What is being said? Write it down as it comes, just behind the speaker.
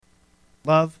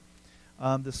love.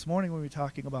 This morning we were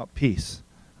talking about peace.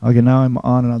 Okay, now I'm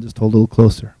on and I'll just hold a little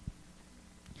closer.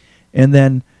 And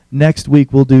then next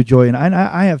week we'll do joy. And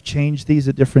I have changed these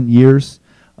at different years.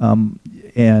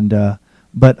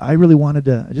 But I really wanted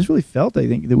to, I just really felt, I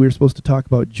think, that we were supposed to talk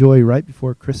about joy right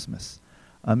before Christmas.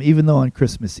 Even though on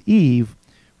Christmas Eve,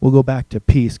 we'll go back to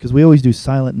peace, because we always do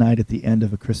Silent Night at the end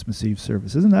of a Christmas Eve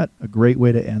service. Isn't that a great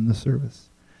way to end the service?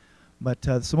 But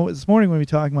so this morning we'll be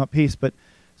talking about peace. But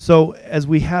so as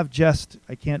we have just,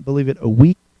 I can't believe it, a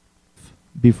week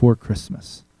before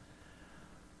Christmas,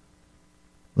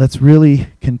 let's really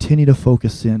continue to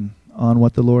focus in on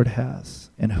what the Lord has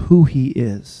and who He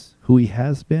is, who He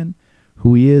has been,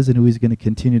 who He is, and who He's going to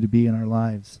continue to be in our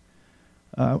lives.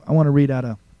 I want to read out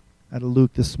of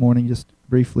Luke this morning just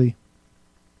briefly.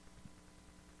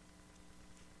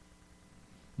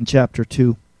 In chapter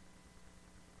 2.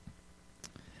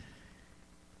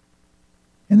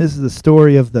 And this is the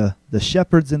story of the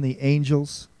shepherds and the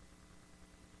angels.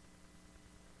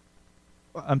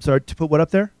 I'm sorry, to put what up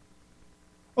there?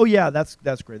 Oh yeah, that's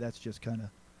great. That's just kind of,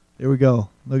 there we go.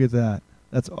 Look at that.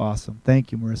 That's awesome.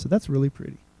 Thank you, Marissa. That's really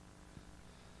pretty.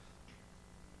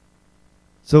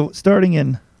 So starting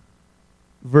in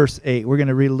verse 8, we're going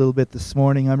to read a little bit this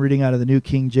morning. I'm reading out of the New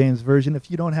King James Version.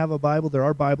 If you don't have a Bible, there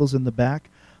are Bibles in the back.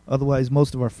 Otherwise,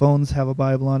 most of our phones have a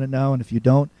Bible on it now, and if you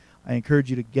don't, I encourage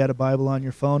you to get a Bible on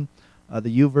your phone. The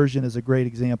U version is a great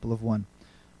example of one.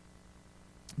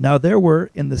 Now there were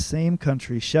in the same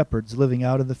country shepherds living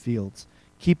out in the fields,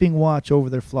 keeping watch over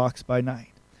their flocks by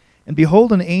night. And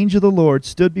behold, an angel of the Lord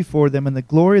stood before them, and the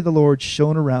glory of the Lord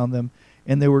shone around them,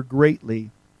 and they were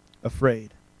greatly afraid.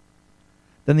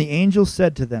 Then the angel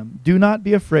said to them, "Do not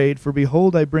be afraid, for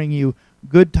behold, I bring you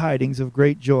good tidings of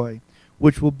great joy,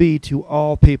 which will be to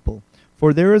all people.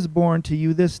 For there is born to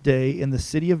you this day in the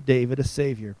city of David a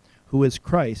Savior, who is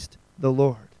Christ the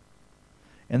Lord.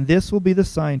 And this will be the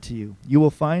sign to you. You will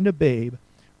find a babe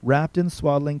wrapped in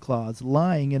swaddling cloths,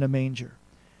 lying in a manger."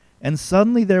 And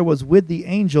suddenly there was with the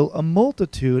angel a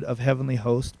multitude of heavenly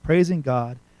hosts, praising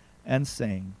God and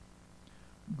saying,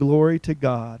 "Glory to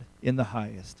God in the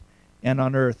highest, and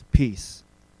on earth peace,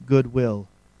 goodwill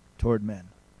toward men."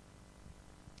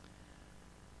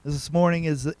 This morning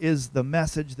is the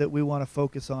message that we want to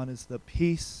focus on, is the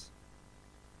peace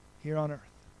here on earth.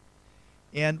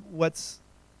 And what's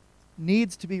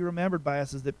needs to be remembered by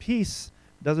us is that peace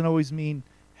doesn't always mean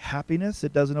happiness.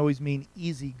 It doesn't always mean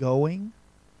easygoing.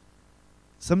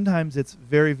 Sometimes it's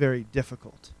very, very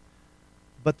difficult.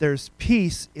 But there's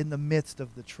peace in the midst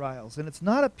of the trials. And it's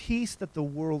not a peace that the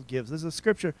world gives. There's a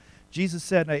scripture Jesus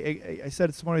said, and I said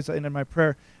it this morning in my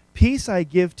prayer, "Peace I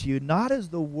give to you, not as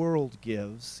the world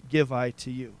gives, give I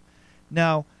to you."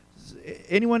 Now,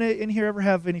 anyone in here ever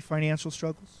have any financial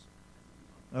struggles?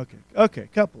 Okay, a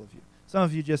couple of you. Some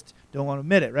of you just don't want to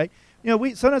admit it, right?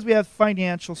 Sometimes we have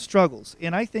financial struggles,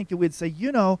 and I think that we'd say,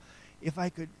 if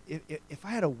I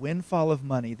had a windfall of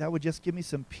money, that would just give me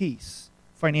some peace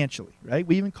financially, right?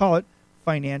 We even call it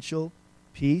financial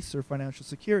peace or financial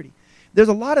security. There's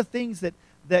a lot of things that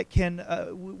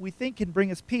we think can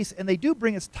bring us peace, and they do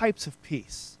bring us types of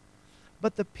peace.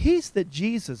 But the peace that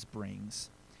Jesus brings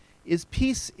is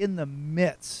peace in the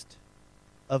midst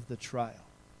of the trial.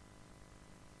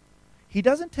 He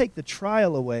doesn't take the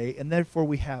trial away, and therefore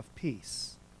we have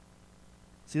peace.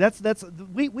 See,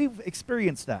 we've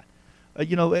experienced that.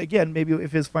 Again, maybe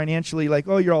if it's financially like,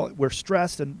 we're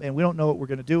stressed and we don't know what we're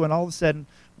going to do, and all of a sudden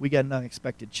we get an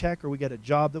unexpected check or we get a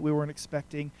job that we weren't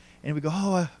expecting, and we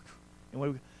go,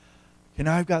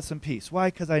 now I've got some peace. Why?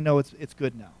 Because I know it's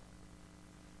good now.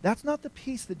 That's not the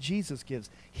peace that Jesus gives.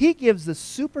 He gives the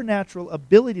supernatural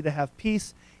ability to have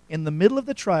peace in the middle of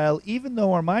the trial, even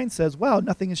though our mind says, wow,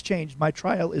 nothing has changed. My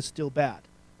trial is still bad.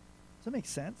 Does that make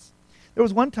sense? There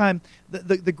was one time,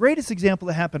 the greatest example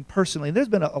that happened personally, and there's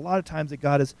been a lot of times that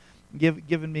God has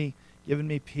given me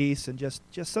peace, and just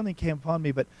something came upon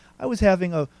me, but I was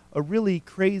having a really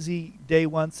crazy day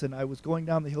once, and I was going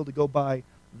down the hill to go buy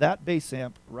that bass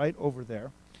amp right over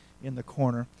there in the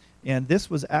corner, and this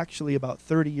was actually about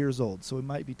 30 years old, so it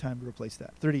might be time to replace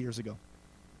that, 30 years ago.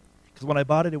 Because when I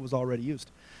bought it, it was already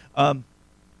used. And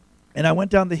I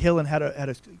went down the hill and had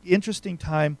an interesting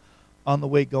time on the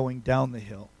way going down the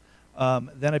hill.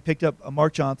 Then I picked up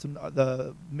Mark Johnson,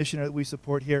 the missionary that we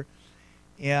support here,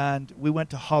 and we went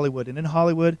to Hollywood. And in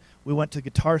Hollywood, we went to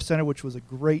Guitar Center, which was a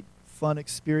great, fun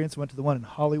experience. Went to the one in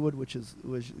Hollywood, which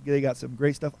they got some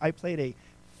great stuff. I played a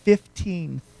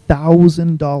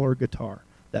 $15,000 guitar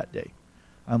that day.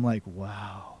 I'm like,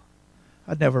 wow.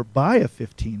 I'd never buy a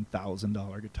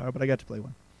 $15,000 guitar, but I got to play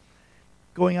one.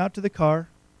 Going out to the car,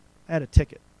 I had a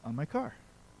ticket on my car.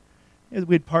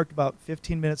 We'd parked about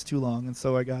 15 minutes too long, and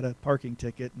so I got a parking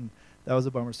ticket, and that was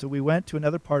a bummer. So we went to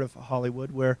another part of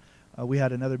Hollywood where we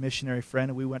had another missionary friend,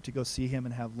 and we went to go see him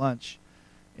and have lunch.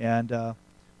 And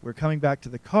we're coming back to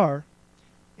the car,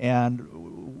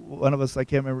 and one of us, I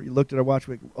can't remember, looked at our watch,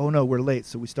 oh no, we're late.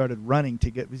 So we started running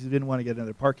because we didn't want to get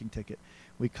another parking ticket.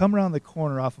 We come around the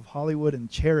corner off of Hollywood and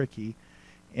Cherokee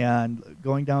and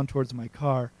going down towards my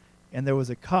car, and there was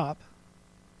a cop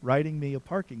writing me a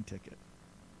parking ticket.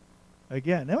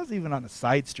 Again, that wasn't even on a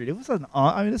side street. It was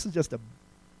this is just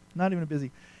not even a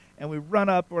busy. And we run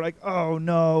up, we're like, oh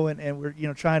no, and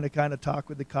we're trying to kind of talk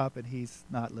with the cop, and he's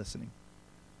not listening.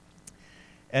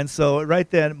 And so right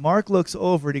then, Mark looks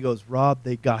over and he goes, Rob,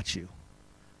 they got you.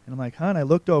 And I'm like, huh? And I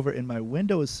looked over and my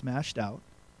window is smashed out.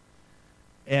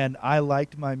 And I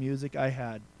liked my music. I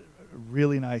had a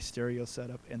really nice stereo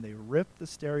setup, and they ripped the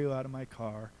stereo out of my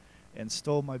car and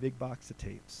stole my big box of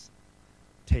tapes.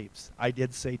 Tapes. I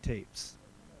did say tapes.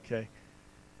 Okay.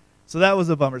 So that was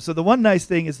a bummer. So the one nice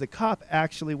thing is the cop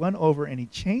actually went over and he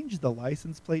changed the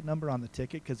license plate number on the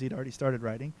ticket because he'd already started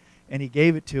writing, and he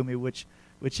gave it to me, which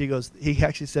he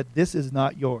actually said, this is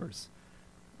not yours.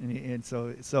 And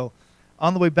so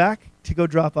on the way back to go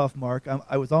drop off Mark,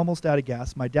 I was almost out of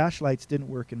gas. My dash lights didn't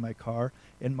work in my car.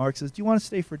 And Mark says, do you want to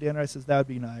stay for dinner? I says, that would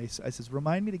be nice. I says,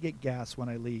 remind me to get gas when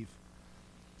I leave.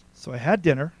 So I had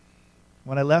dinner.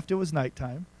 When I left, it was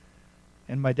nighttime.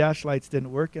 And my dash lights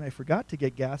didn't work, and I forgot to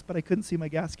get gas, but I couldn't see my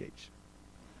gas gauge.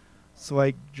 So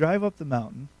I drive up the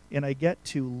mountain, and I get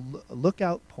to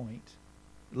Lookout Point,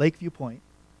 Lakeview Point,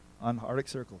 on Arctic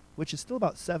Circle, which is still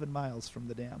about 7 miles from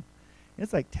the dam. And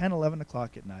it's like 10, 11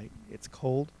 o'clock at night. It's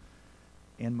cold,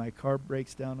 and my car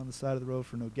breaks down on the side of the road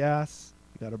for no gas.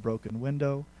 We got a broken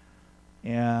window,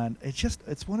 and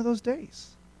it's one of those days.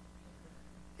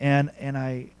 And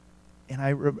I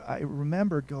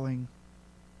remember going,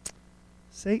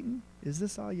 Satan, is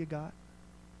this all you got?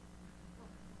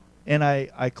 And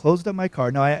I closed up my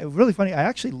car. Now, really funny, I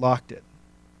actually locked it.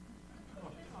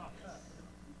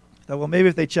 Thought, well, maybe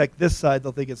if they check this side,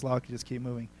 they'll think it's locked and just keep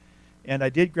moving. And I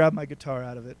did grab my guitar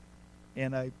out of it,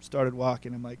 and I started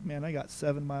walking. I'm like, man, I got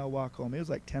 7-mile walk home. It was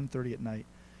like 10:30 at night.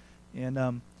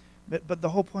 And but the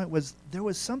whole point was there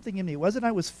was something in me. It wasn't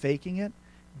I was faking it.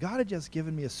 God had just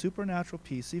given me a supernatural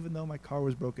peace, even though my car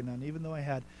was broken down, even though I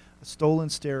had a stolen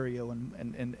stereo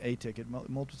and a ticket,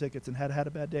 multiple tickets, and had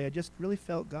a bad day. I just really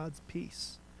felt God's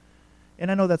peace.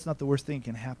 And I know that's not the worst thing that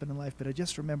can happen in life, but I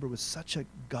just remember it was such a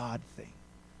God thing.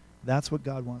 That's what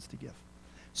God wants to give.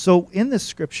 So in this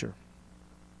scripture,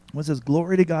 when it says,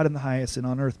 glory to God in the highest and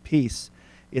on earth peace,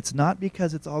 it's not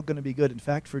because it's all going to be good. In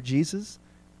fact, for Jesus,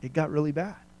 it got really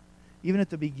bad. Even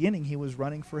at the beginning, he was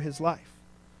running for his life.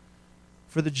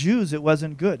 For the Jews, it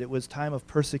wasn't good. It was time of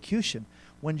persecution.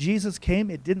 When Jesus came,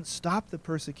 it didn't stop the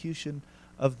persecution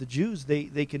of the Jews.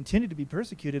 They continued to be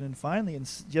persecuted, and finally,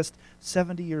 just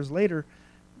 70 years later,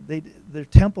 their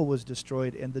temple was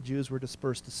destroyed and the Jews were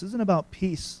dispersed. This isn't about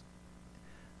peace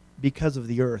because of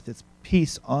the earth. It's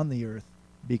peace on the earth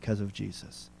because of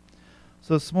Jesus.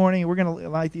 So this morning, we're going to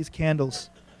light these candles,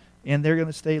 and they're going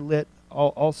to stay lit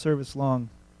all service long.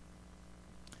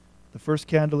 The first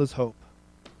candle is hope.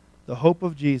 The hope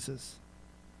of Jesus,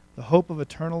 the hope of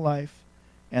eternal life,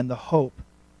 and the hope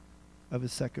of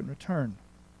his second return.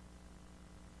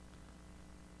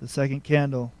 The second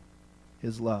candle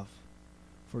is love.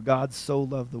 For God so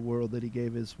loved the world that he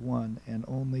gave his one and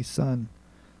only Son,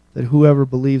 that whoever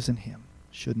believes in him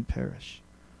shouldn't perish.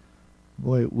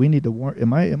 Boy, we need to warn.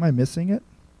 Am I missing it?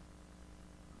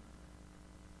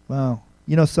 Wow.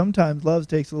 Sometimes love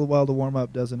takes a little while to warm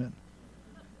up, doesn't it?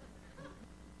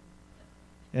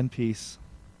 And peace.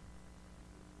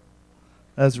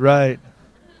 That's right.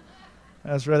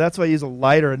 That's right. That's why I use a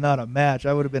lighter and not a match.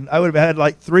 I would have had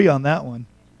like 3 on that one.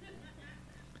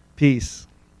 Peace.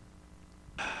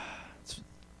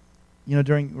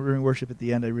 During worship at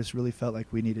the end, I just really felt like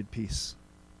we needed peace.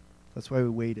 That's why we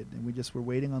waited, and we just were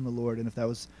waiting on the Lord. And if that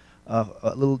was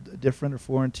a little different or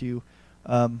foreign to you,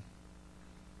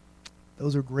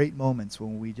 those are great moments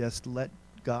when we just let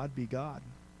God be God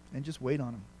and just wait on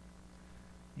him.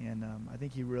 And I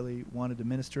think he really wanted to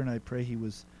minister, and I pray he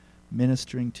was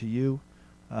ministering to you.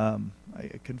 I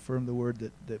confirm the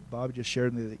word that Bob just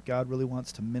shared with me, that God really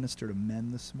wants to minister to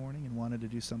men this morning and wanted to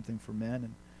do something for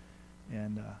men.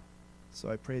 And so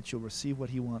I pray that you'll receive what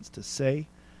he wants to say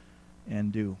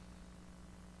and do.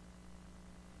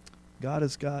 God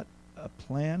has got a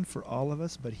plan for all of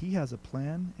us, but he has a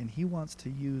plan, and he wants to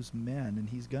use men, and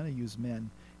he's going to use men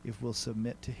if we'll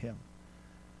submit to him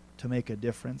to make a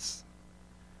difference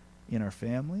in our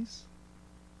families,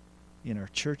 in our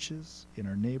churches, in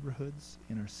our neighborhoods,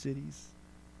 in our cities,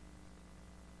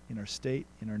 in our state,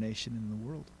 in our nation, and in the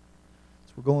world.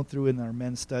 So we're going through in our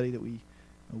men's study that we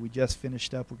just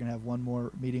finished up. We're going to have one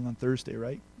more meeting on Thursday,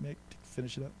 right, Mick, to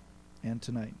finish it up? And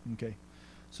tonight. Okay.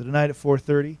 So tonight at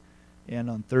 4:30 and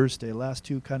on Thursday, last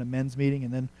two kind of men's meeting,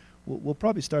 and then we'll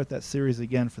probably start that series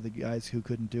again for the guys who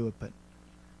couldn't do it. But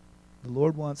the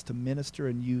Lord wants to minister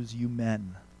and use you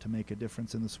men to make a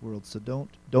difference in this world. So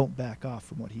don't back off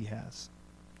from what he has.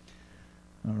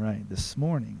 All right, this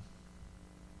morning.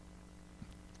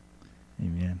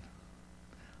 Amen.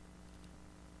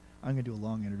 I'm going to do a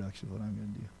long introduction of what I'm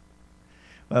going to do.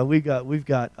 Well, we've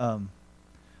got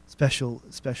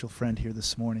special friend here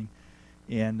this morning,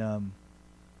 and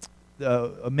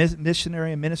a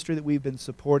missionary and ministry that we've been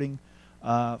supporting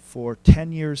for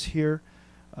 10 years here.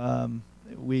 Shannon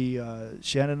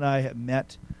and I have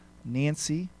met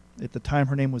Nancy. At the time,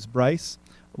 her name was Bryce,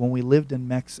 when we lived in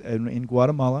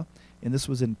Guatemala, and this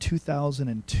was in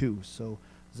 2002. So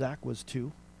Zach was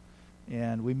 2,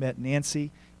 and we met Nancy,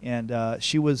 and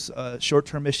she was a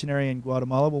short-term missionary in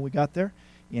Guatemala when we got there,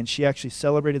 and she actually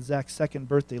celebrated Zach's 2nd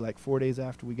birthday like 4 days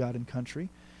after we got in country,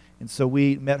 and so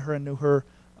we met her and knew her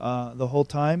the whole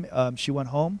time. She went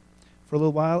home for a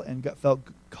little while and felt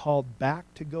called back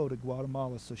to go to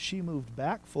Guatemala, so she moved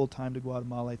back full-time to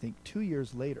Guatemala, I think 2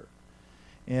 years later.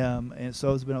 And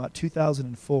so it's been about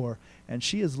 2004, and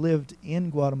she has lived in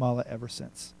Guatemala ever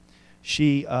since.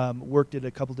 She worked at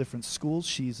a couple different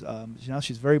schools. Now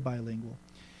she's very bilingual,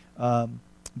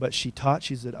 but she taught.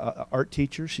 She's an art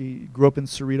teacher. She grew up in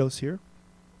Cerritos here,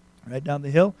 right down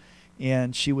the hill,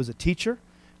 and she was a teacher,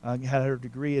 had her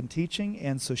degree in teaching,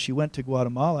 and so she went to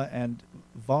Guatemala and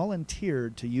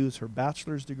volunteered to use her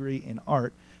bachelor's degree in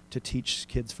art to teach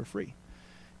kids for free.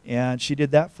 And she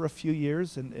did that for a few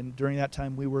years, and during that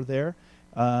time we were there.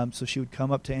 So she would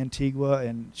come up to Antigua,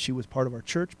 and she was part of our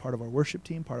church, part of our worship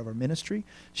team, part of our ministry.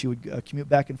 She would commute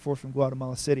back and forth from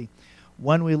Guatemala City.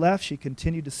 When we left, she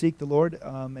continued to seek the Lord,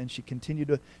 and she continued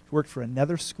to work for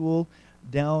another school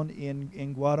down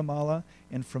in Guatemala.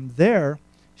 And from there,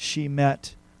 she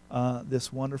met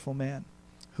this wonderful man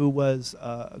who was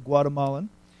a Guatemalan,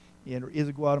 and is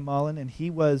a Guatemalan, and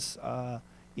he was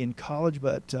in college,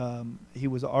 but he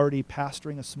was already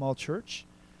pastoring a small church.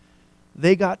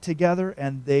 They got together,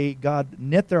 and God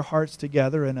knit their hearts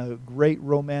together, and a great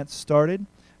romance started,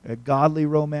 a godly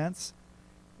romance,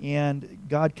 and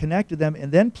God connected them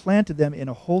and then planted them in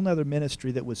a whole other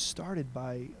ministry that was started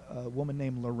by a woman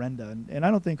named Lorenda. And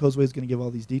I don't think Josue is going to give all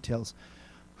these details,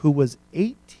 who was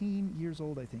 18 years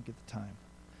old, I think, at the time.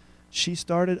 She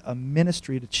started a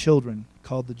ministry to children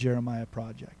called the Jeremiah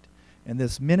Project. And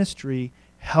this ministry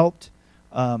helped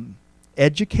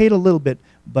educate a little bit,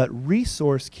 but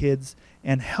resource kids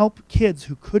and help kids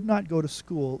who could not go to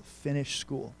school finish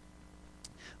school.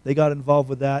 They got involved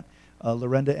with that.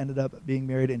 Lorenda ended up being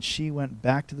married, and she went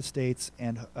back to the States,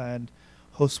 and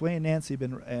Josue and Nancy have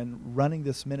been running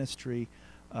this ministry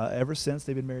ever since.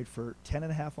 They've been married for 10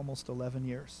 and a half, almost 11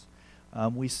 years.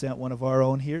 We sent one of our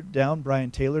own here down,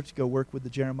 Brian Taylor, to go work with the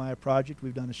Jeremiah Project.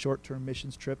 We've done a short-term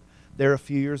missions trip there a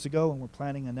few years ago, and we're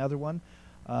planning another one.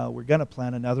 We're going to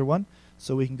plan another one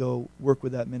so we can go work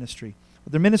with that ministry.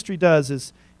 What their ministry does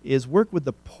is work with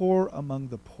the poor among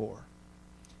the poor.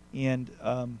 And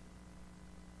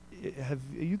have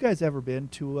you guys ever been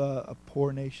to a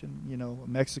poor nation? You know,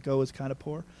 Mexico is kind of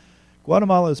poor.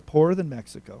 Guatemala is poorer than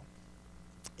Mexico.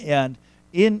 And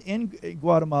in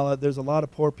Guatemala, there's a lot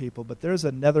of poor people, but there's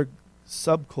another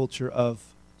subculture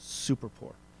of super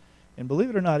poor. And believe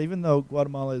it or not, even though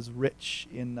Guatemala is rich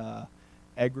in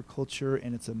agriculture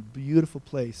and it's a beautiful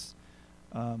place,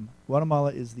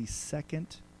 Guatemala is the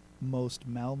 2nd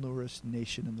most malnourished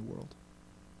nation in the world.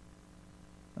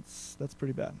 That's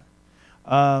pretty bad.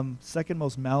 2nd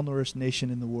most malnourished nation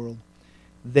in the world.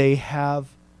 They have,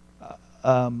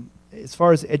 as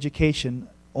far as education,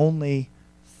 only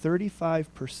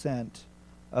 35%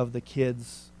 of the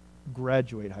kids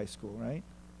graduate high school, right?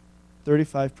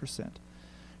 35%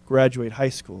 graduate high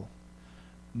school.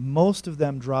 Most of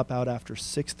them drop out after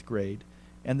 6th grade,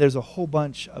 and there's a whole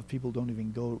bunch of people who don't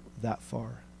even go that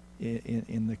far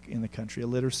in the country.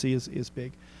 Illiteracy is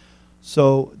big.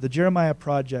 So the Jeremiah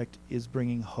Project is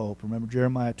bringing hope. Remember,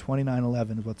 Jeremiah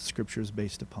 29:11 is what the scripture is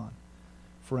based upon.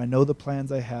 For I know the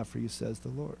plans I have for you, says the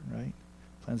Lord, right?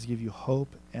 Plans to give you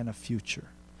hope and a future.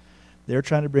 They're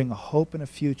trying to bring a hope and a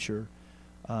future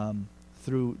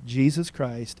through Jesus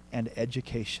Christ and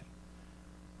education.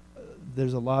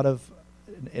 There's a lot of,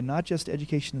 and not just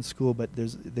education in school, but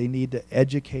they need to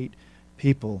educate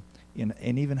people in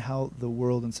even how the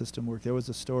world and system work. There was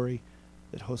a story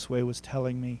that Josue was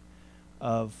telling me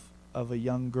of a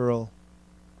young girl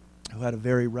who had a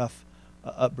very rough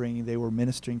upbringing. They were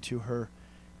ministering to her,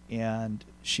 and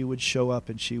she would show up,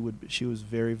 and she was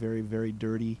very, very, very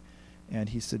dirty, and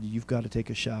he said, "You've got to take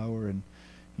a shower." And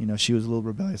she was a little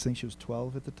rebellious. I think she was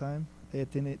 12 at the time.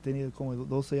 Tenía como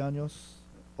 12 años,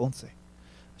 11.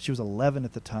 She was 11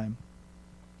 at the time.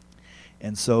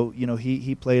 And so,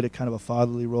 he played a kind of a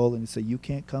fatherly role, and he said, "You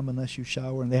can't come unless you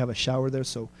shower." And they have a shower there,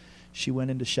 so she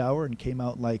went in to shower and came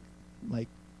out like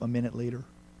a minute later.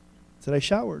 Said, "I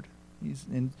showered."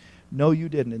 And "No, you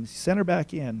didn't." And he sent her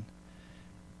back in.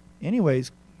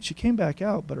 Anyways, she came back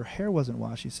out, but her hair wasn't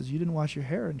washed. He says, "You didn't wash your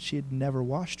hair," and she had never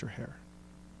washed her hair.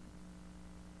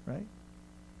 Right?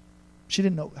 She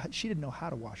didn't know how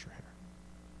to wash her hair.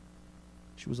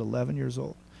 She was 11 years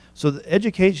old. So the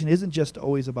education isn't just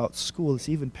always about school. It's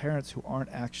even parents who aren't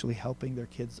actually helping their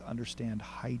kids understand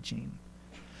hygiene.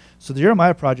 So the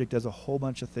Jeremiah Project does a whole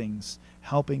bunch of things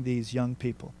helping these young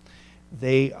people.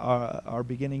 They are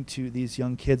beginning to, these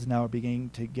young kids now are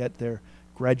beginning to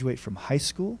graduate from high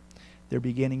school. They're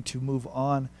beginning to move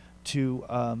on to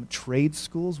trade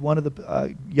schools. One of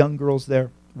the young girls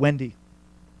there, Wendy,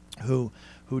 who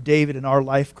David in our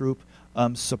life group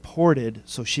supported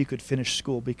so she could finish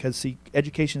school, because see,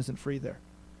 education isn't free there.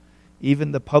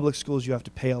 Even the public schools, you have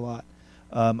to pay a lot.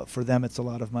 For them, it's a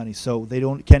lot of money, so they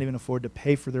can't even afford to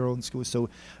pay for their own school. So,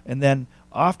 and then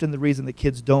often the reason the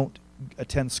kids don't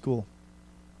attend school,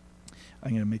 I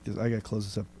gotta close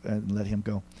this up and let him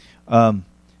go,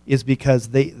 is because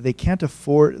they can't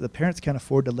afford, the parents can't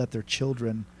afford to let their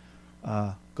children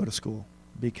go to school,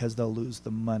 because they'll lose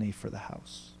the money for the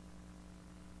house.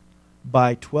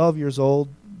 By 12 years old,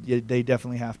 they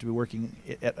definitely have to be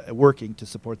working to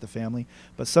support the family.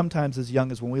 But sometimes as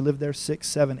young as when we lived there, 6,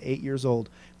 7, 8 years old,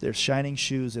 they're shining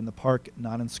shoes in the park,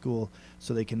 not in school,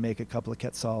 so they can make a couple of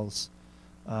quetzals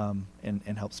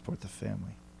and help support the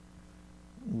family.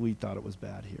 We thought it was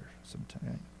bad here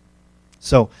sometimes.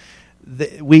 So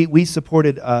we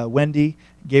supported Wendy,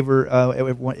 gave her,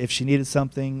 if she needed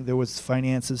something, there was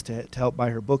finances to help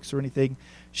buy her books or anything.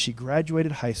 She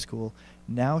graduated high school.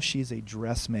 Now she's a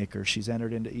dressmaker. She's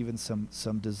entered into even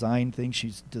some design things.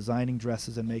 She's designing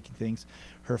dresses and making things.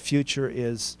 Her future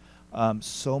is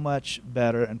so much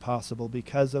better and possible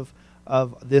because of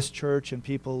this church and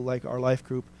people like our life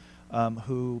group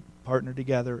who partnered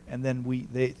together. And then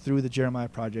through the Jeremiah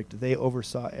Project, they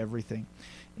oversaw everything.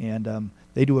 And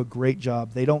they do a great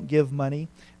job. They don't give money.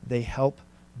 They help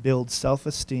build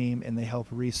self-esteem, and they help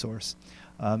resource.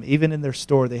 Even in their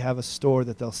store, they have a store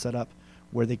that they'll set up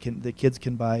where the kids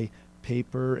can buy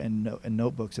paper and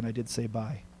notebooks, and I did say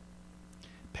buy.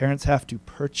 Parents have to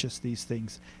purchase these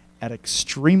things at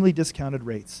extremely discounted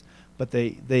rates, but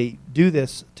they do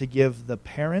this to give the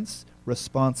parents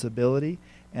responsibility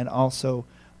and also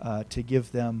to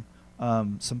give them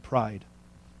some pride.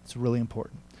 It's really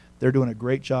important. They're doing a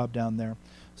great job down there.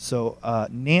 So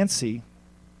Nancy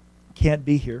can't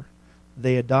be here.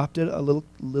 They adopted a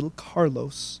little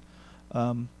Carlos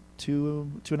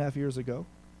 2.5 years ago.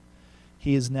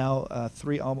 He is now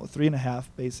almost 3.5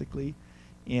 basically,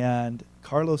 and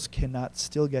Carlos cannot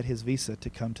still get his visa to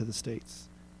come to the States,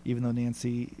 even though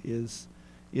Nancy is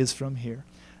from here.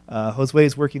 Josue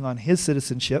is working on his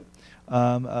citizenship,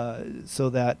 so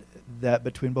that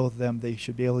between both of them they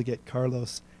should be able to get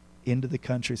Carlos into the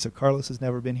country. So Carlos has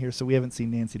never been here, so we haven't seen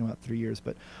Nancy in about 3 years.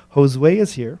 But Josue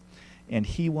is here, and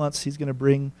he's going to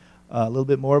bring a little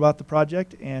bit more about the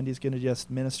project, and he's going to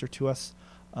just minister to us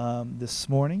this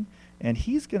morning. And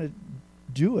he's going to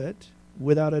do it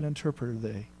without an interpreter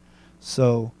today.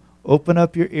 So open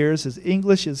up your ears. His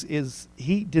English is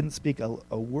he didn't speak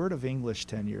a word of English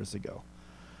 10 years ago.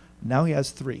 Now he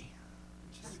has 3.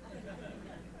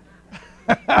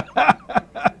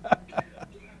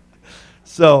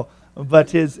 So,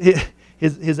 but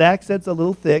his accent's a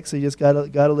little thick, so you just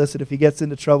gotta listen. If he gets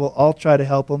into trouble, I'll try to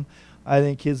help him. I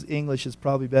think his English is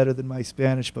probably better than my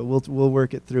Spanish, but we'll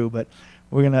work it through. But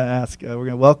we're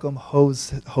gonna welcome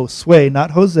Josue,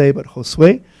 not Jose, but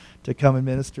Josue, to come and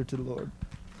minister to the Lord.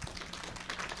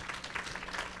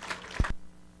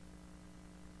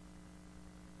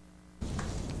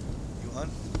 You on?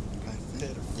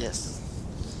 Yes.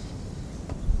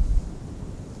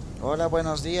 Hola,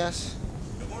 buenos días.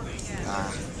 Good morning.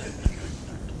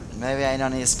 Maybe I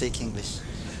don't need to speak English.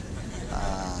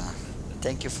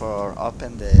 Thank you for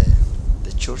opening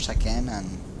the church again and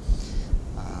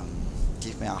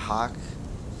give me a hug.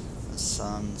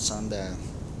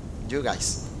 You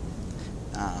guys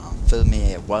feel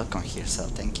me welcome here, so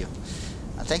thank you.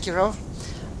 Thank you, Rob.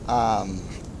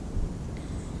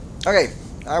 Okay,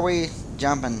 are we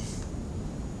jumping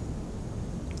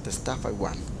the stuff I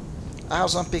want? I have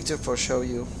some pictures for show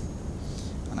you,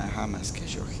 and I have my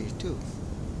schedule here too.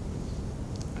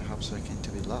 I hope so I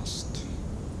can't be lost.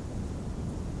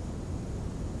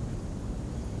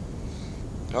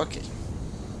 Okay.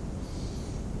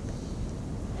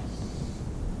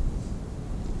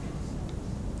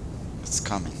 It's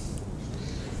coming.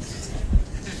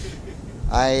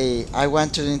 I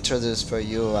want to introduce for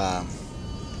you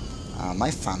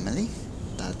my family.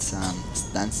 That's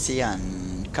Nancy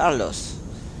and Carlos.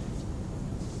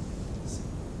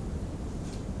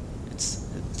 It's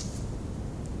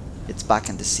it's back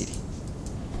in the city.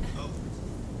 Oh,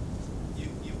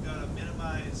 you've got to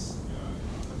minimize.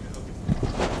 Okay.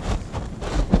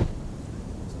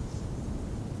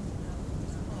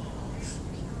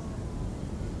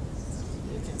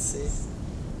 You can see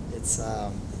it's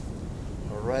a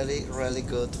really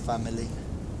good family.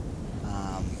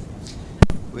 Um,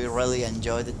 we really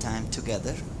enjoy the time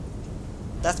together.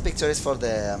 That picture is for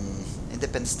the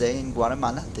Independence Day in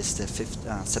Guatemala. This is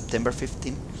the September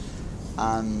 15th.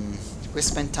 We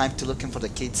spent time to looking for the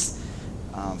kids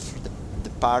for the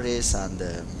parties and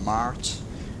the march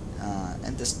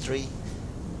and the street.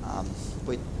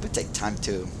 We take time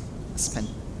to spend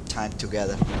time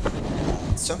together.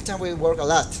 Sometimes we work a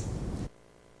lot.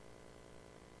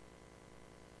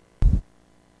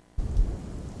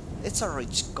 It's a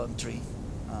rich country,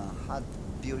 had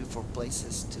beautiful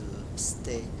places to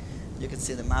stay. You can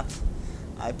see the map.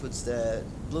 I put the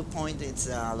blue point, it's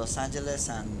Los Angeles,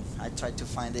 and I try to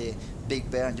find the Big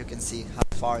Bear, and you can see how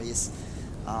far it is.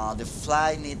 The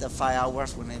flight needs 5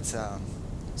 hours when it's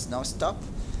snow stop,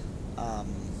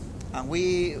 um, and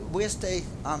we stay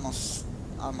almost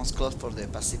close for the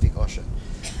Pacific Ocean.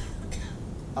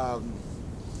 Um,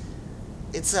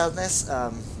 it's a nice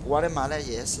Guatemala,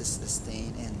 yes, is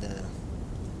staying in the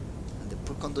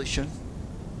poor condition.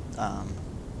 Um,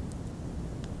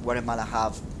 Guatemala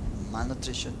have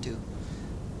malnutrition too,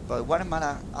 but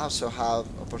Guatemala also have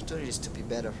opportunities to be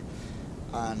better.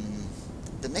 And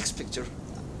the next picture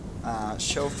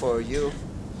show for you.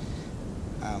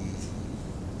 Um,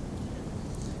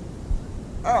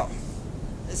 oh,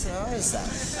 what is that?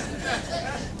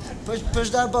 Push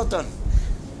that button.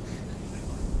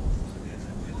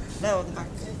 No, the back.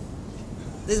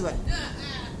 This way.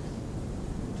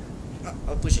 Oh,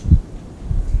 I'll push it.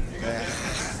 Yeah.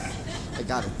 I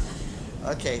got it.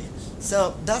 Okay,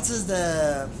 so that is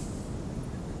the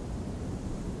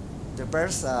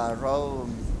verse row.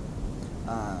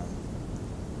 Uh,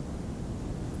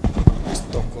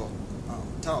 Stoko.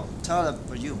 Tell it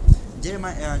for you.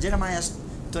 Jeremiah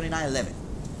 29:11.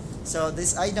 So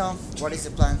this I know what is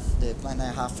the plan. The plan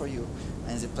I have for you,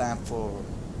 and it's the plan for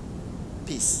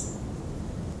peace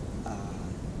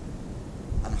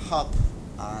and hope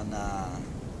and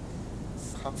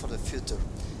hope for the future.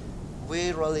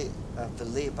 We really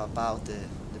believe about the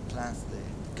plans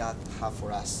that God have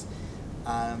for us.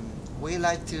 We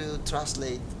like to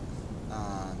translate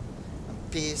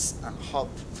peace and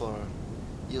hope for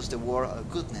use the word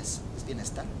goodness. It's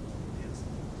bienestar.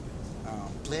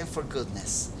 Plan for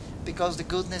goodness, because the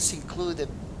goodness include the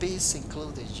peace,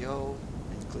 include the joy,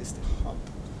 includes the hope,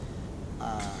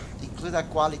 include a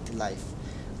quality life,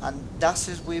 and that's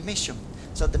his we mission.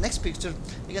 So the next picture,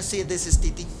 you can see this is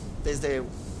Titi. This is the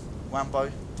one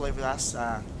boy play with us.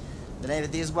 The name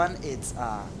of this one is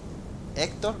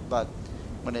Hector, but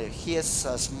when he is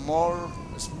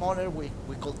smaller,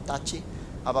 we call Tachi,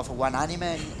 about one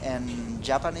anime and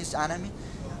Japanese anime.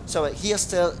 So he is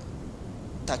still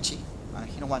Tachi.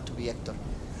 He don't want to be Hector.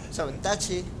 So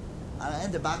Tachi,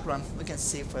 in the background, we can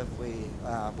see what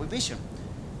we vision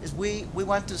is we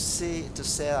want to see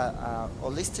a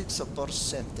holistic support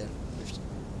center, which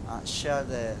share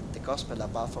the gospel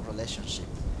about for relationship,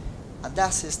 and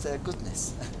that is the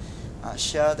goodness.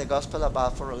 Share the gospel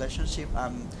about for relationship,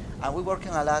 and we're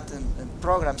working a lot in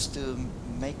programs to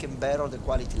making better the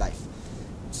quality life.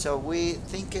 So we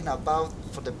thinking about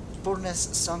for the poorness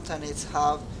sometimes it's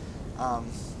have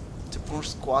to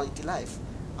boost quality life,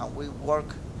 and we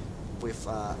work with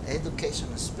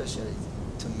education especially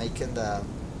to making the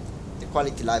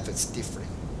quality life is different.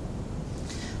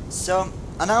 So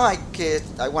and now I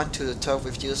want to talk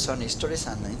with you some stories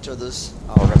and introduce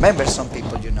or remember some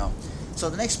people you know. So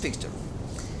the next picture.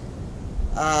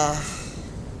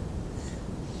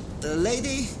 The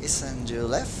lady is on your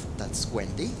left, that's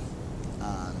Wendy,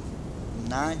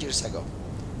 9 years ago.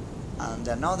 And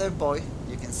another boy,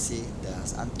 you can see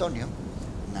that's Antonio,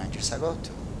 9 years ago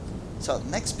too. So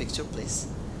next picture, please.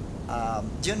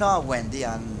 Do you know Wendy?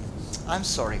 And I'm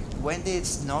sorry, Wendy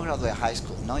is not graduate high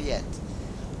school, not yet.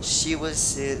 She was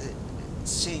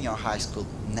senior high school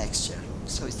next year,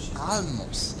 so it's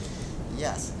almost.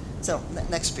 Yes. So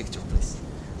next picture, please.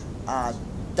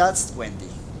 That's Wendy.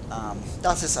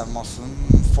 That is almost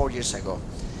 4 years ago.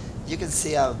 You can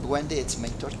see Wendy. It's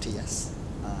make tortillas.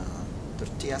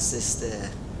 Tortillas is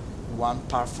one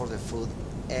part for the food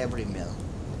every meal.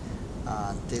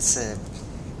 This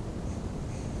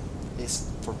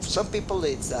is for some people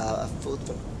it's food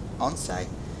for on site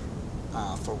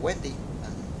for Wendy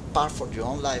and part for your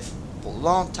own life for a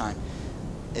long time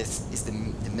is the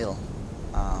meal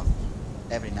uh,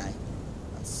 every night,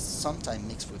 and sometimes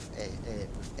mixed with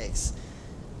eggs.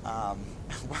 Um,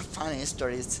 one funny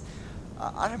story is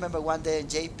I remember one day in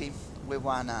JP we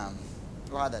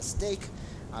had a steak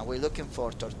and we're looking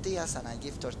for tortillas and I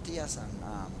give tortillas and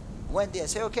Wendy I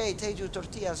say okay take your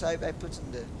tortillas I put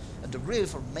in the grill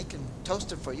for making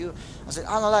toaster for you. I said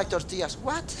I don't like tortillas.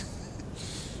 What?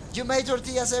 You make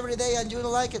tortillas every day and you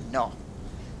don't like it? No.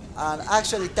 And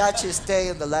actually Tachi stay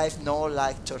in the life no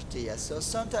like tortillas. So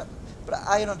sometimes, but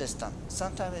I understand.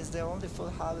 Sometimes it's the only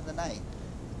food have in the night,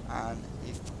 and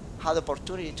if had the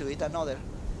opportunity to eat another,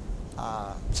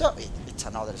 it's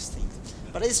another thing.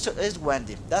 But it's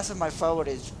Wendy. That's my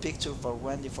favorite picture for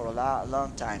Wendy for a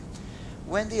long time.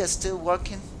 Wendy is still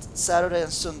working Saturday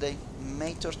and Sunday,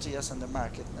 make tortillas in the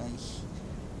market, and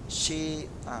she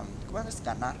 ¿cuál es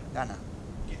ganar? Gana.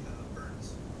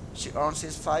 Burns. She earns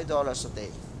his $5 a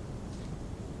day,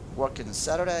 working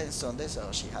Saturday and Sunday, so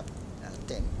she had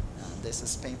 10. This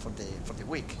is paying for the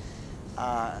week.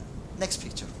 Next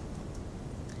picture.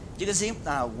 You can see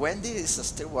Wendy is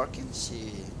still working.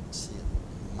 She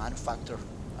manufactured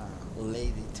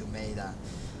lady to make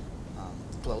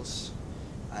clothes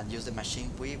and use the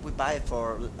machine. We buy it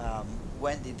for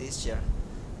Wendy this year,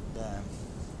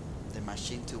 the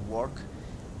machine to work,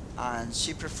 and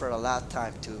she prefer a lot of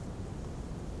time to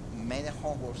make the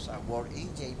homework and work in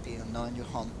JP and not in your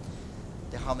home.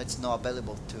 The home is not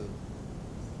available to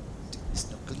it's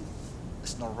not clean,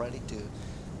 it's not ready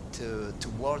to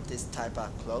wear this type of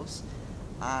clothes,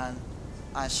 and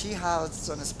she has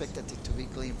unexpected it to be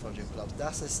clean for your clothes.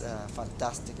 That is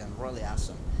fantastic and really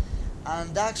awesome.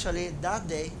 And actually that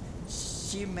day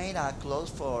she made a clothes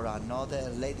for another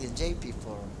lady in JP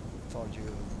for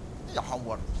your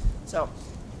homework. So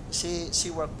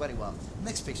she worked very well.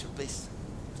 Next picture, please.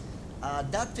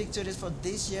 That picture is for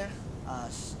this year.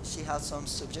 She has some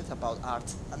subject about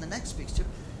art. And the next picture,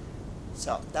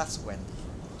 so that's Wendy,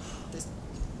 this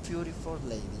beautiful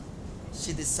lady.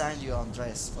 She designed your own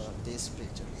dress for this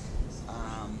picture.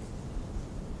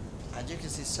 And you can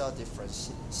see so different.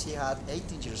 She had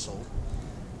 18 years old.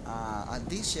 And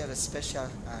this year, a special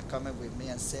comment with me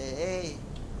and say, hey,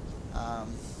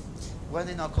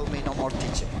 Wendy not call me no more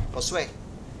teacher. Josue,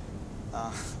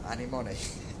 I need money.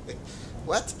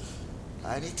 What?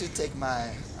 I need to take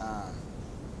my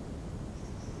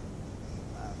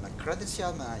my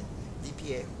credential, my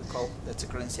DPA, we call that's a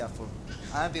credential for.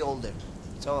 I'll be older,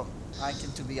 so I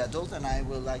can to be adult, and I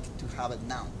will like to have it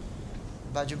now.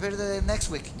 But you better next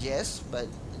week, yes. But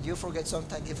you forget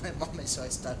sometimes different moments, so I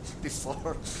start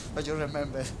before. But you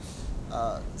remember.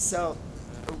 So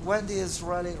Wendy is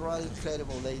really, really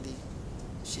incredible lady.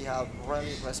 She have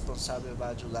really responsible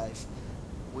about your life.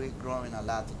 We're growing a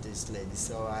lot with this lady,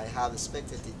 so I have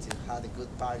expected it to have a good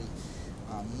party.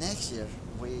 Next year,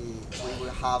 we will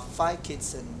have 5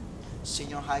 kids in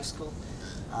senior high school,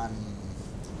 and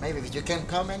maybe you can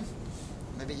come in.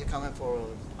 Maybe you come in for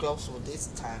close to this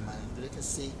time, and you can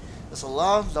see it's a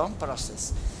long, long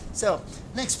process. So,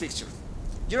 next picture.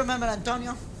 You remember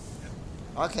Antonio?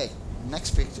 Okay,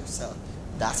 next picture. So,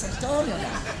 that's Antonio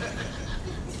now.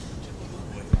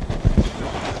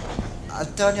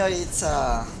 Antonio is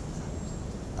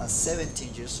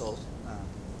 17 years old.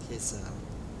 He's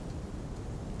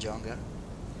younger.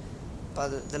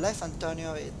 But the life of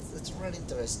Antonio, it's really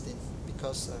interesting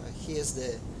because he is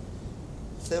the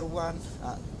third one,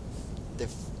 the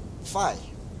 5.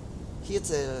 He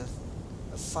is a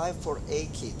 5 for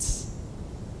 8 kids.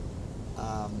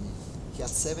 He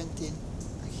has 17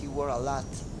 and he works a lot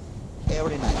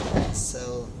every night.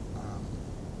 So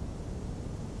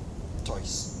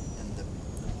toys in the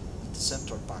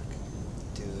Central Park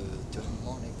to have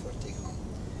money for take home.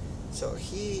 So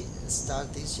he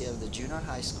started this year the junior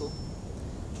high school,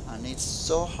 and it's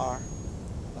so hard,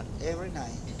 but every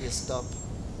night he stop.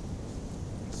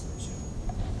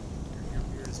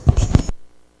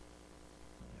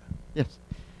 Yes,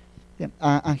 yeah,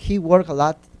 and he work a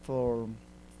lot for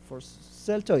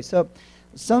sell toys. So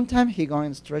sometimes he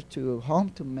going straight to home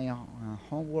to make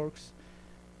homeworks.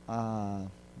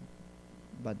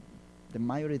 But the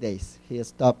majority days he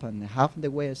stop and half the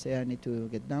way I say I need to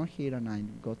get down here and I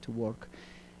go to work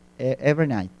every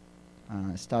night.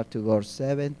 Start to go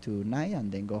 7 to 9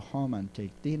 and then go home and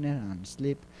take dinner and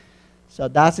sleep. So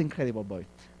that's incredible boy.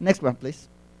 Next one, please.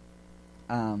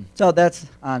 So that's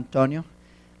Antonio.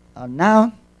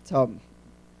 Now, so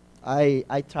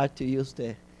I try to use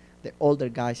the the older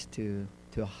guys to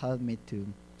help me to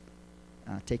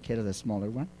take care of the smaller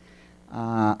one.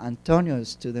 Antonio is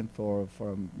student for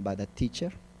by the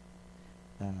teacher.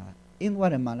 Uh, in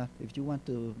Guatemala, if you want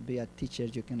to be a teacher,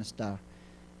 you can start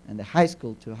in the high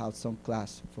school to have some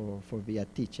class for be a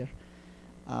teacher.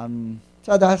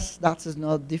 So that's is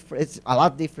not different. It's a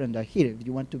lot different than here. If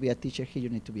you want to be a teacher here, you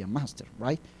need to be a master,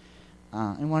 right?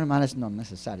 In Guatemala, it's not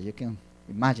necessary. You can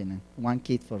imagine one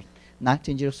kid for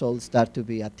 19 years old start to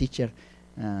be a teacher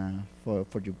for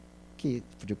your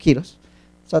for your kiddos.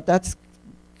 So that's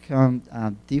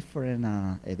different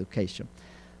education.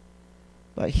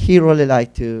 But he really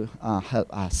like to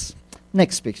help us.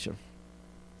 Next picture.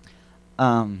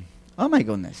 Oh my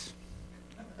goodness.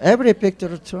 Every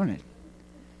picture turn it.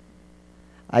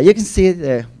 You can see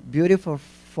the beautiful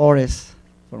forest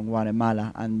from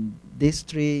Guatemala and these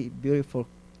three beautiful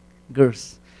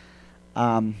girls.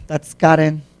 That's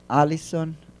Karen,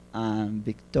 Allison, and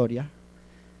Victoria.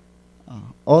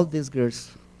 All these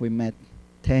girls we met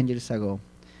 10 years ago,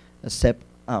 except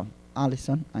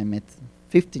Allison, I met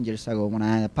 15 years ago when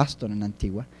I had a pastor in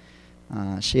Antigua.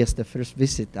 She is the first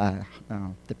visit,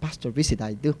 the pastor visit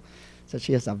I do. So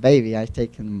she is a baby I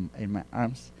take in my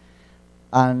arms.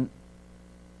 And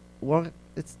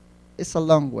it's a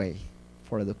long way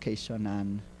for education.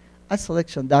 And I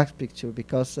selection that picture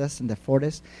because that's in the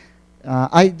forest.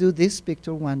 I do this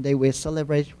picture one day. We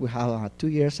celebrate, we have 2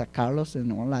 years of Carlos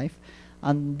in our life.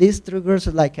 And these three girls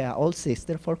are like an old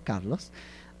sister for Carlos.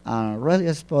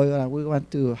 Really spoiled. And we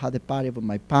went to have the party with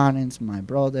my parents, my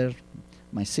brother,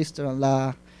 my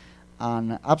sister-in-law,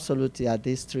 and absolutely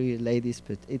these three ladies,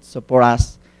 but it support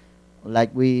us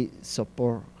like we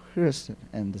support her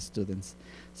and the students.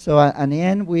 So in the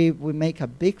end, we make a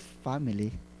big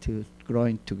family to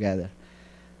growing together.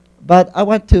 But I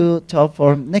want to talk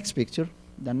for next picture,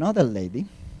 another lady.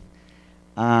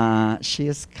 She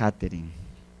is Catherine.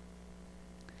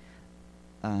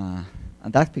 And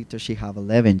that picture, she have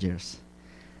 11 years.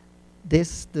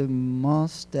 This is the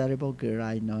most terrible girl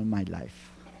I know in my life.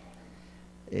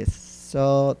 It's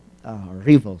so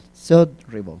rebel, so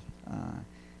rebel.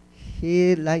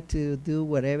 He like to do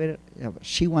whatever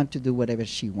she want to do, whatever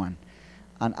she want,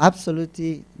 and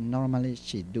absolutely normally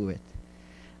she do it.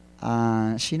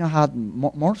 She no had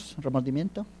more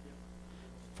remordimiento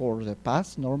for the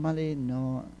past. Normally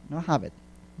no have it.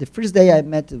 The first day I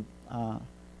met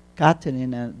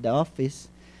Catherine in the office,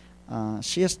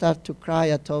 she started to cry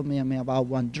and told me about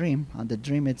one dream, and the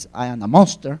dream is I am a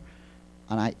monster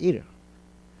and I eat her.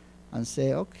 And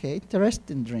say, okay,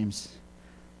 interesting dreams.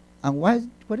 And what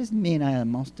does it mean I am a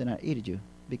monster and I eat you?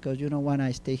 Because you know when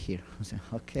I stay here. I say,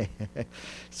 okay.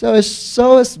 So it's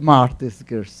so smart, this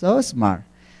girl, so smart.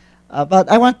 But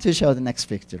I want to show the next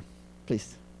picture,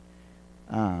 please.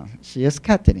 She is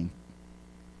Catherine.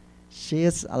 She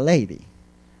is a lady.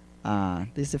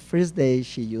 This is the first day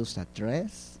she used a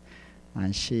dress,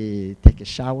 and she take a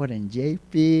shower in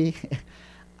JP.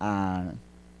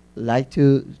 like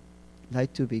to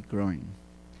be growing.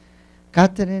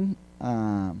 Catherine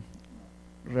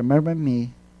remember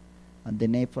me and the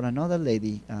name for another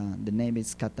lady. The name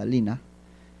is Catalina.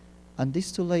 And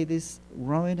these two ladies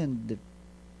growing in the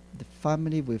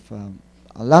family with a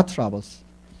lot of troubles.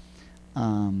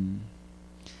 And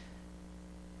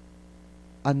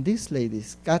these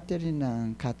ladies, Catherine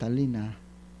and Catalina,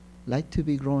 like to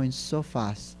be growing so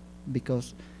fast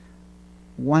because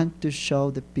want to show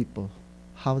the people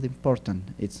how important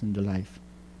it's in the life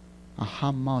and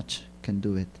how much can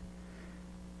do it.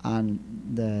 And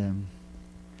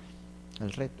el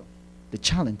reto, the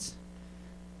challenge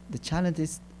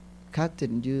is,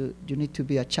 Catherine, you need to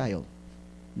be a child,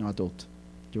 no adult.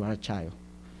 You are a child.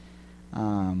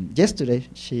 Yesterday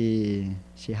she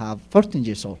have 14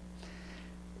 years old,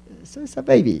 so it's a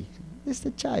baby. It's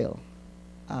a child,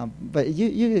 but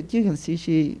you can see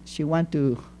she want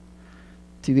to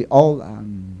be all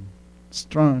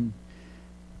strong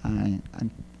and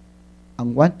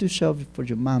want to show for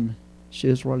your mom she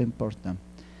is really important.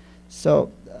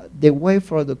 So the way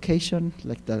for education,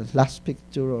 like the last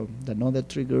picture of the other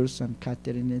three girls and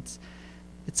Catherine,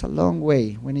 it's a long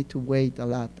way. We need to wait a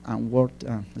lot and work,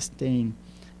 staying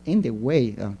in the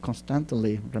way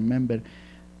constantly. Remember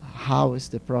how is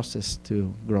the process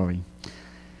to growing.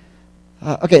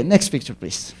 Okay, next picture,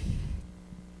 please.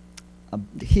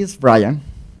 Here's Brian.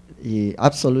 He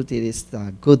absolutely is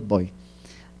a good boy.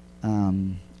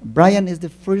 Brian is the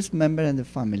first member in the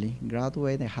family,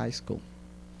 graduated high school.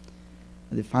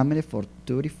 The family for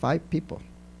 35 people.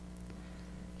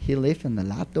 He lived in the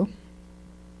Lato,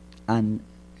 and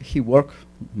he worked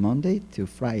Monday to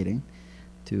Friday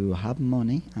to have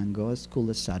money and go to school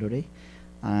on Saturday.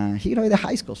 He graduated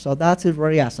high school, so that's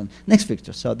very awesome. Next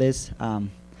picture. So this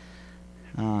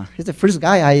he's the first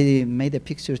guy I made a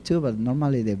picture too, but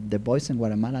normally the boys in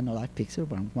Guatemala don't like picture.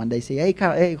 But one day say, hey,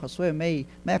 Josue, make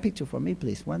a picture for me,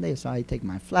 please. One day, so I take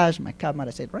my flash, my camera. I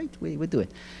said, right, we do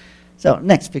it. So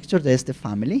next picture, there's the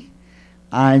family.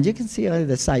 And you can see all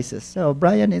the sizes. So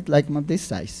Brian is like this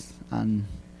size, and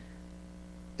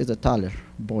is a taller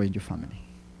boy in your family.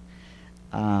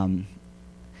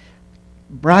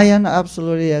 Brian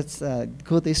absolutely has a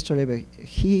good history, but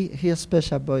he a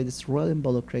special boy that's really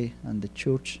involved in the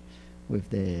church with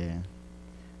the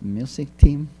music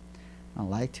team. I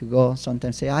like to go.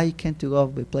 Sometimes say, I can't to go.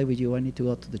 We play with you. I need to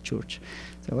go to the church.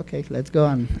 So okay, let's go,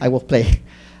 and I will play.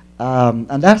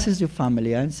 And that is your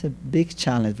family, and it's a big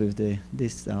challenge with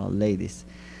these ladies.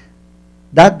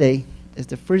 That day is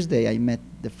the first day I met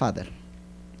the father.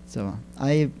 So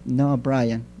I know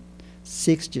Brian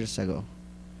 6 years ago.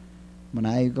 When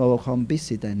I go home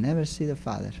visit, I never see the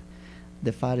father.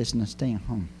 The father is not staying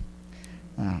home.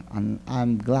 And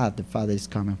I'm glad the father is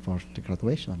coming for the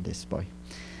graduation of this boy.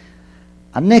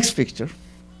 And next picture.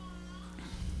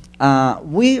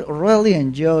 We really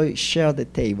enjoy share the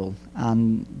table,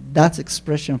 and that's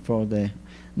expression for the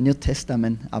New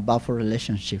Testament about a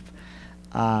relationship.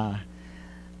 And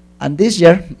this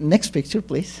year, next picture,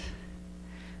 please.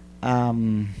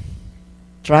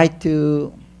 Try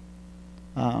to.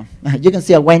 You can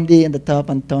see a Wendy in the top,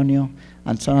 Antonio,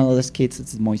 and some of those kids.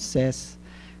 It's Moises.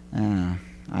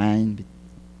 I'm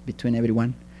between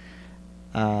everyone.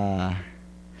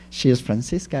 She is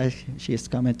Francisca. She is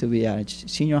coming to be a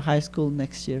senior high school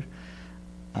next year.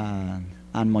 And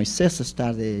Moises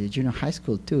started junior high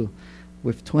school too,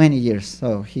 with 20 years.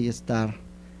 So he started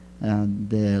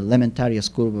the elementary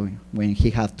school when he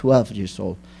had 12 years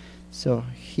old. So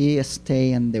he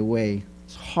stayed in the way.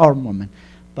 It's a hard moment,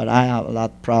 but I am a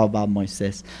lot proud about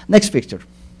Moises. Next picture.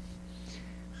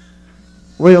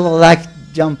 We will like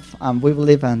jump, and we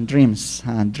believe in dreams.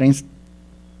 And dreams,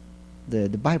 the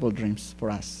Bible dreams for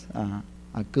us,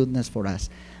 a goodness for us.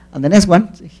 And the next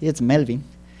one, it's Melvin.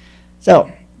 So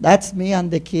that's me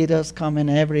and the kiddos coming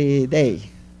every day.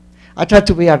 I try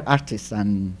to be an artist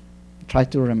and try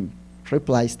to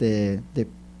replace the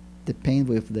paint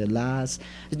with the last,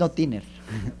 it's not dinner,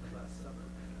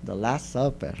 the Last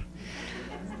Supper.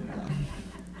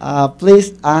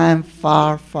 Please, I'm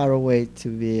far, far away to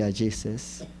be a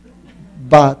Jesus,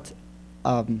 but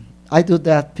I do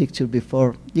that picture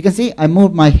before. You can see I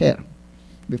moved my hair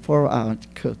before I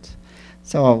cut.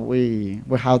 So we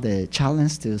have the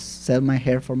challenge to sell my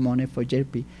hair for money for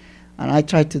JP, and I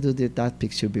tried to do that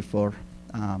picture before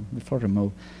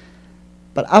remove.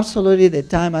 But absolutely, the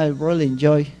time I really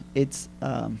enjoy it's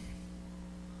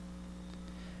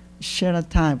sharing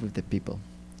time with the people.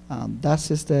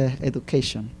 That is the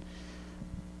education.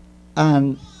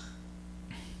 And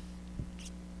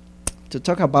to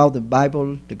talk about the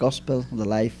Bible, the gospel, the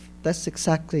life, that's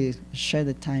exactly share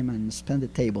the time and spend the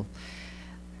table.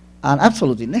 And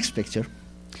absolutely, next picture.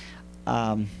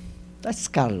 That's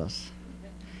Carlos.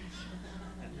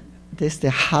 This is the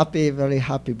happy, very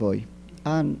happy boy.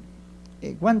 And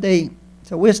one day,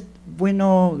 so we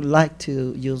don't like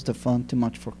to use the phone too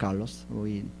much for Carlos.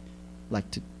 We like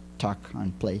to talk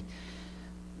and play.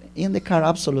 In the car,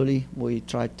 absolutely, we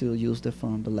try to use the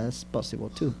phone the less possible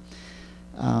too.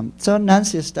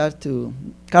 So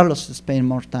Carlos spend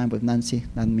more time with Nancy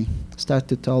than me. Start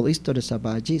to tell stories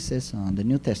about Jesus and the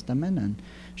New Testament and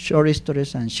short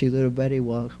stories, and she did very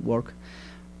well work.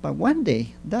 But one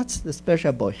day, that's the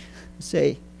special boy.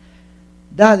 Say,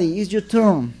 Daddy, it's your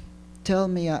turn. Tell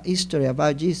me a history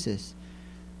about Jesus.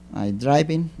 I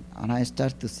driving and I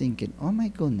start to thinking, oh my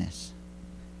goodness.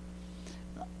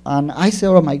 And I say,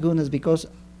 oh my goodness, because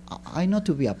I know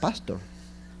to be a pastor.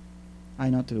 I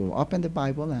know to open the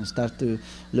Bible and start to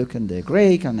look in the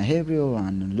Greek and the Hebrew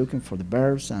and looking for the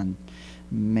verbs and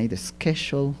make a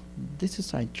schedule. This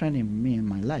is like training me in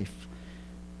my life.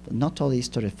 But not all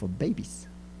history for babies.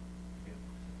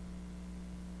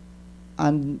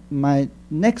 And my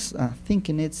next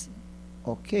thinking is,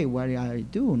 okay, what do I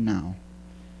do now?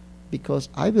 Because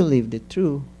I believe the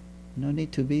truth no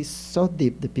need to be so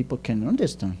deep that people can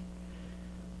understand.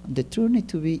 The truth need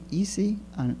to be easy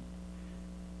and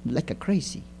like a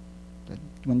crazy. That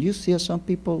when you see some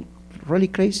people really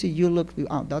crazy, you look,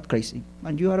 oh, that crazy,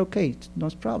 and you are okay, it's no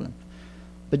problem.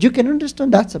 But you can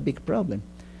understand that's a big problem.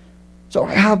 So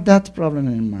I have that problem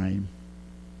in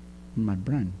my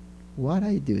brain. What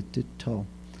I do to tell,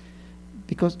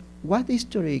 because what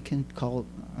history can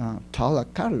tell a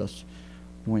Carlos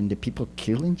when the people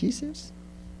killing Jesus?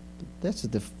 That's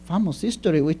the famous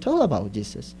history we tell about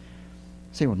Jesus.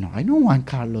 Say, well, no, I don't want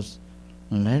Carlos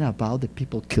and learn about the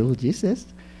people killed Jesus.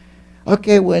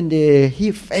 Okay, when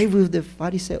he fought with the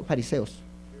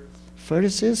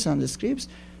Pharisees and the scribes,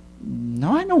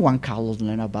 no, I don't want Carlos to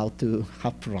learn about to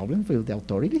have problems with the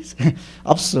authorities.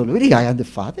 Absolutely, I am the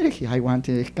father. I want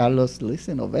Carlos to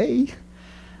listen, obey.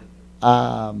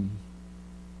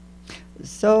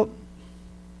 So,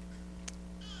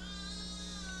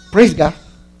 praise God.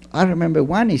 I remember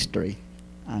one history,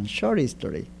 and short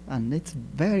history, and it's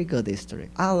very good history.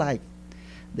 I like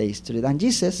the history. And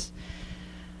Jesus,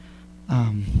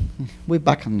 we're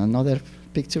back on another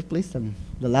picture, please, and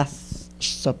the Last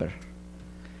Supper.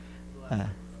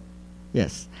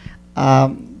 Yes.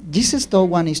 Jesus told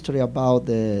one history about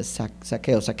the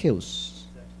Zacchaeus.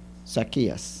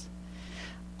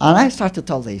 And I start to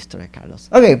tell the history, Carlos.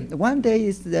 Okay, one day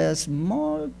is the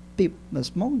small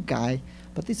guy,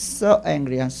 but he's so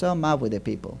angry and so mad with the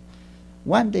people.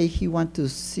 One day he want to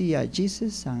see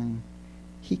Jesus, and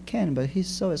he can, but he's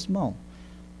so small.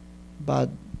 But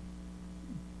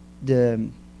the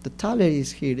talent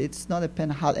is here. It's not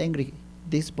depend how angry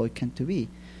this boy can to be.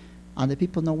 And the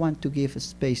people don't want to give a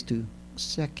space to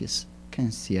Zacchaeus can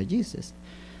see Jesus.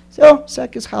 So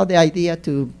Zacchaeus had the idea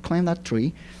to climb that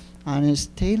tree and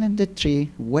stay in the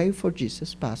tree, wait for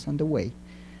Jesus pass on the way.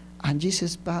 And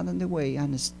Jesus passed on the way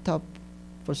and stopped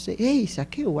for say, hey,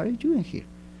 Zacchaeus, what are you doing here?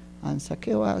 And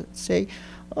Zacchaeus say,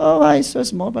 oh, I'm so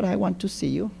small, but I want to see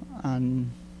you. And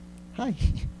hi.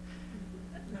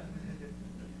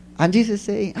 And Jesus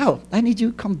say, oh, I need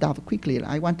you to come down quickly.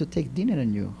 I want to take dinner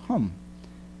in your home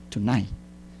tonight.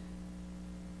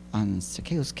 And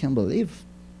Zacchaeus can't believe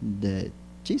that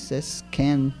Jesus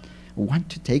can want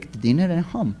to take the dinner at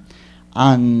home.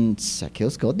 And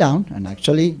Zacchaeus go down, and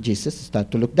actually Jesus start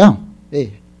to look down.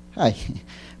 Hey, hi.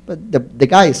 But the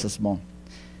guy is so small.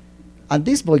 And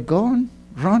this boy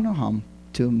run home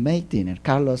to make dinner.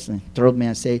 Carlos told me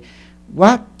and say,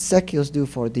 what Zacchaeus do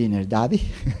for dinner, Daddy?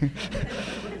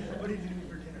 What did you do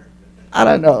for dinner? I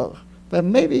don't know, but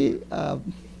maybe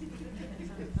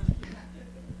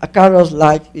Carlos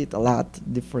like eat a lot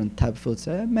different type of foods.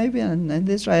 Maybe in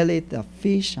Israel eat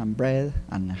fish and bread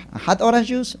and hot orange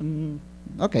juice.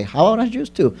 Okay, hot orange juice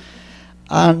too.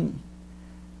 And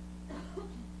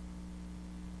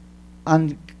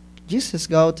Jesus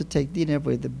go to take dinner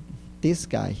with this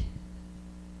guy.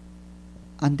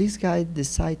 And this guy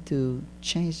decide to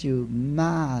change your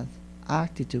mad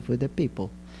attitude with the people.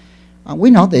 And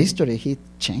we know the history. He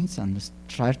changed and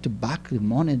tried to back the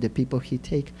money the people he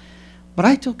take. But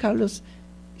I told Carlos,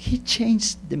 he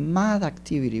changed the mad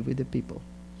activity with the people.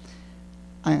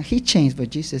 And he changed when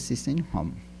Jesus is in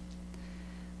home.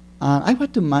 And I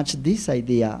want to match this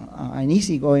idea, an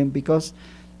easygoing, because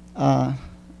Luke,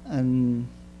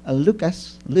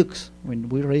 when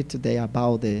we read today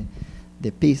about the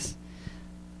peace,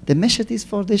 the message is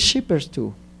for the shepherds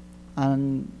too.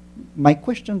 And my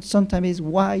question sometimes is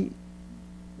why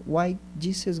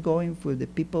Jesus going for the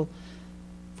people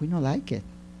if we don't like it?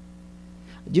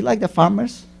 Do you like the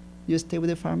farmers? You stay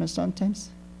with the farmers sometimes?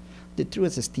 The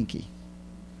truth is stinky.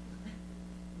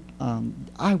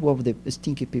 I work with the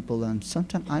stinky people, and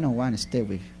sometimes I don't want to stay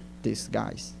with these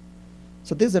guys.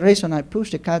 So this is the reason I push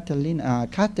the Catherine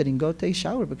go take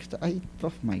shower, because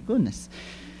oh my goodness,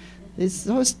 it's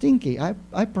so stinky. I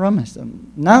promise.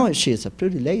 Now she is a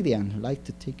pretty lady and like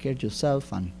to take care of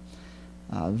yourself, and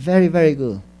very, very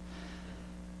good.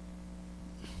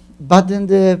 But in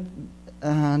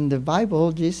the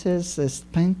Bible, Jesus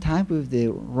spent time with the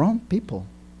wrong people.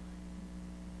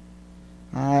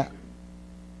 I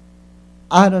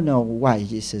don't know why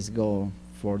Jesus go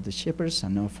for the shepherds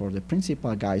and not for the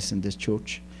principal guys in this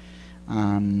church.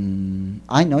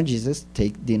 I know Jesus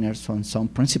take dinners from some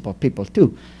principal people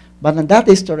too. But in that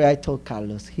story I told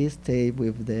Carlos, he stayed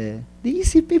with the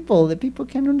easy people, the people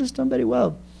can understand very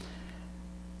well.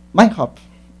 My hope,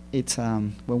 it's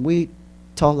when we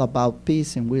talk about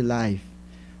peace and we life,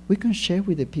 we can share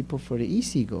with the people for the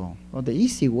easy go, or the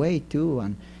easy way too,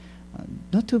 and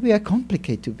not to be a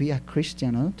complicated to be a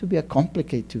Christian, or not to be a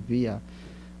complicated to be a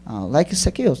like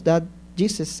Zacchaeus. That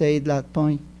Jesus said that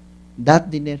point, that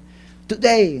dinner,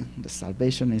 today the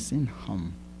salvation is in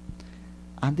home.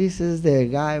 And this is the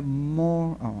guy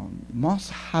most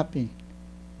happy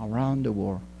around the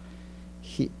world.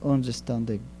 He understands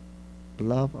the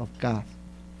love of God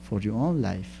for your own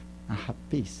life and have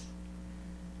peace,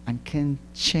 and can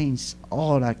change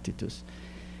all attitudes.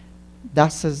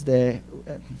 That's as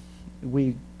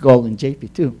we go in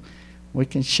JP too. We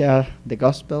can share the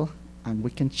gospel, and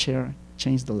we can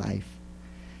change the life.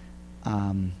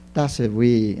 That's it.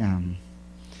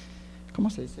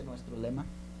 ¿Cómo se dice nuestro lema?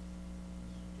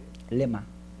 Lema,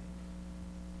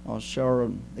 or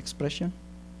short expression.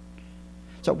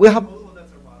 So we have Oh,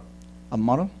 that's our motto. a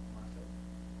motto.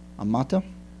 A motto.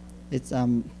 It's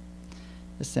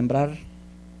sembrar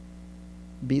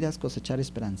vidas, cosechar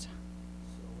esperanza.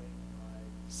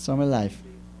 Summer life,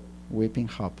 weeping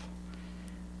hope.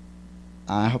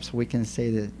 I hope so we can say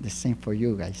the same for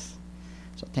you guys.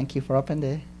 So thank you for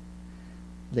opening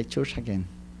the church again.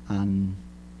 And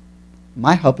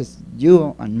my hope is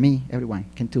you and me, everyone,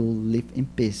 can to live in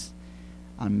peace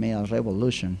and make a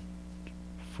revolution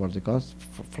for the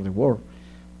for the world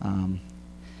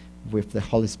with the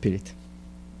Holy Spirit.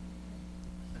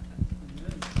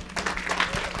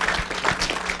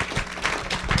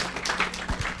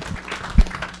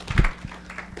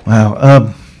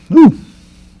 Wow.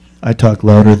 I talk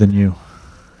louder than you.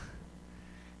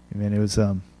 I mean, it was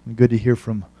good to hear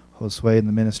from Josue and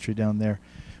the ministry down there.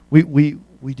 We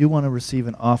do want to receive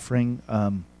an offering.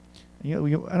 I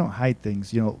don't hide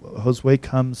things. Josue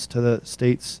comes to the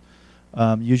States.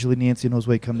 Usually Nancy and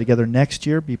Josue come together next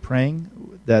year. Be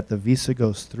praying that the visa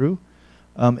goes through.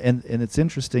 And it's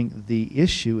interesting. The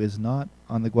issue is not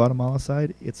on the Guatemala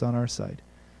side. It's on our side.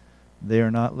 They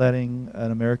are not letting an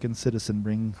American citizen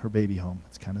bring her baby home.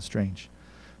 It's kind of strange.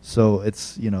 So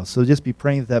so just be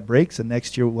praying that breaks, and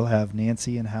next year we'll have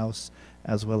Nancy in house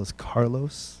as well as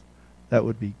Carlos. That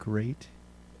would be great.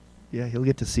 Yeah, he'll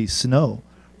get to see snow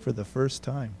for the first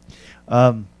time.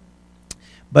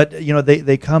 But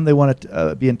they come. They want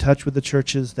to be in touch with the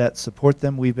churches that support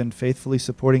them. We've been faithfully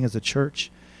supporting as a church,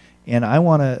 and I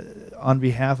want to, on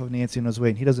behalf of Nancy and Josue,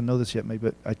 and he doesn't know this yet,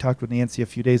 but I talked with Nancy a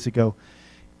few days ago.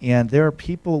 And there are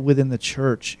people within the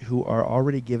church who are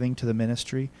already giving to the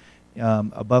ministry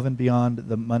above and beyond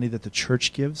the money that the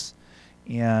church gives.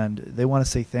 And they want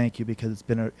to say thank you because it's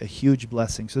been a huge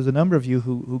blessing. So there's a number of you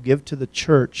who give to the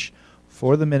church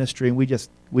for the ministry, and we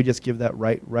just give that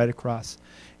right across.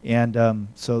 And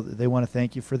so they want to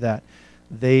thank you for that.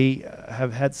 They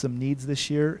have had some needs this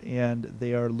year, and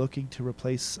they are looking to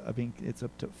replace. I mean, it's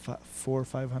up to $400 or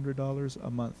 $500 a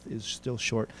month is still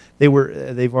short.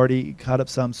 They've already caught up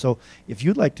some. So if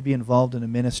you'd like to be involved in a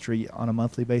ministry on a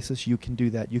monthly basis, you can do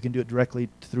that. You can do it directly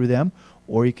through them,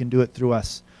 or you can do it through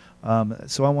us.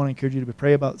 So I want to encourage you to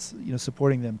pray about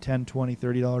supporting them. $10, $20,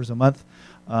 $30 a month.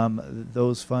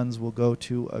 Those funds will go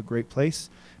to a great place.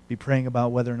 Be praying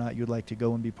about whether or not you'd like to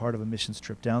go and be part of a missions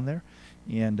trip down there.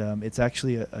 And it's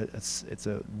actually it's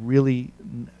a really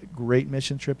great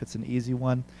mission trip. It's an easy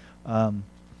one. And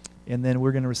then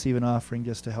we're going to receive an offering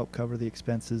just to help cover the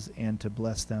expenses and to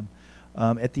bless them.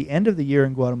 At the end of the year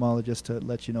in Guatemala, just to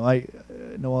let you know, I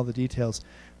know all the details.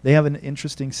 They have an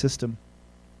interesting system.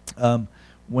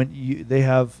 When you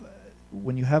have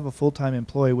a full-time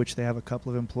employee, which they have a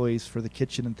couple of employees for the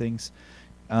kitchen and things,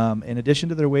 in addition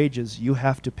to their wages, you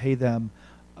have to pay them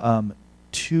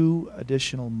 2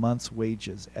 additional months'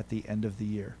 wages at the end of the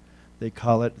year. They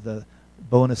call it the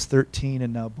bonus 13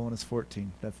 and now bonus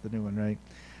 14. That's the new one, right?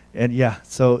 And yeah,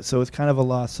 so it's kind of a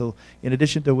loss. So in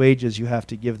addition to wages, you have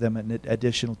to give them an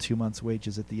additional 2 months'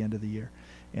 wages at the end of the year.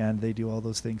 And they do all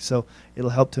those things. So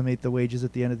it'll help to meet the wages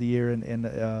at the end of the year and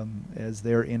as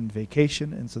they're in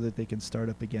vacation, and so that they can start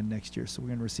up again next year. So we're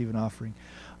going to receive an offering.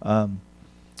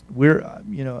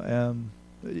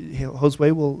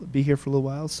 Josue will be here for a little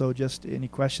while, so just any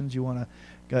questions you want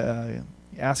to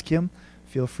ask him,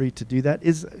 feel free to do that.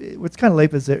 What's kind of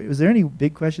late is there any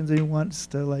big questions that he wants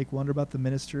to wonder about the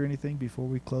ministry or anything before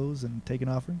we close and take an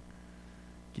offering?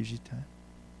 Gives you time.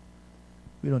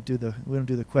 We don't do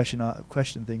the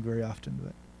question thing very often,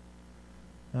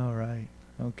 but all right.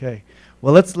 Okay.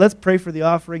 Well, let's pray for the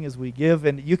offering as we give,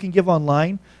 and you can give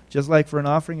online, just like for an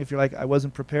offering. If you're like, I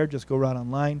wasn't prepared, just go right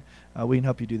online. We can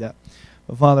help you do that.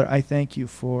 But Father, I thank you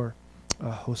for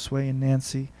Josue and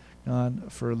Nancy,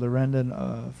 God, for Lorenda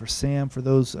and for Sam, for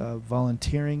those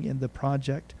volunteering in the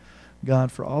project,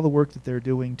 God, for all the work that they're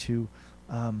doing to,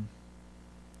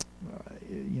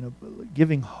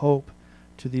 giving hope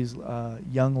to these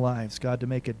young lives, God, to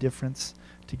make a difference,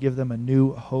 to give them a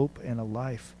new hope and a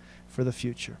life for the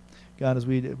future. God, as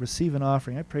we receive an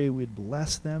offering, I pray we'd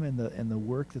bless them in the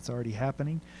work that's already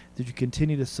happening, that you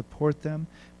continue to support them,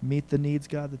 meet the needs,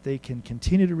 God, that they can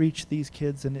continue to reach these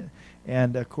kids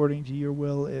and according to your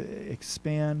will,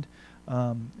 expand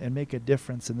and make a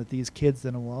difference, and that these kids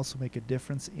then will also make a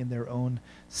difference in their own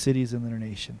cities and their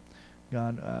nation.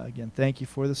 God, again, thank you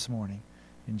for this morning.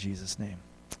 In Jesus' name,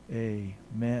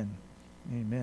 amen. Amen.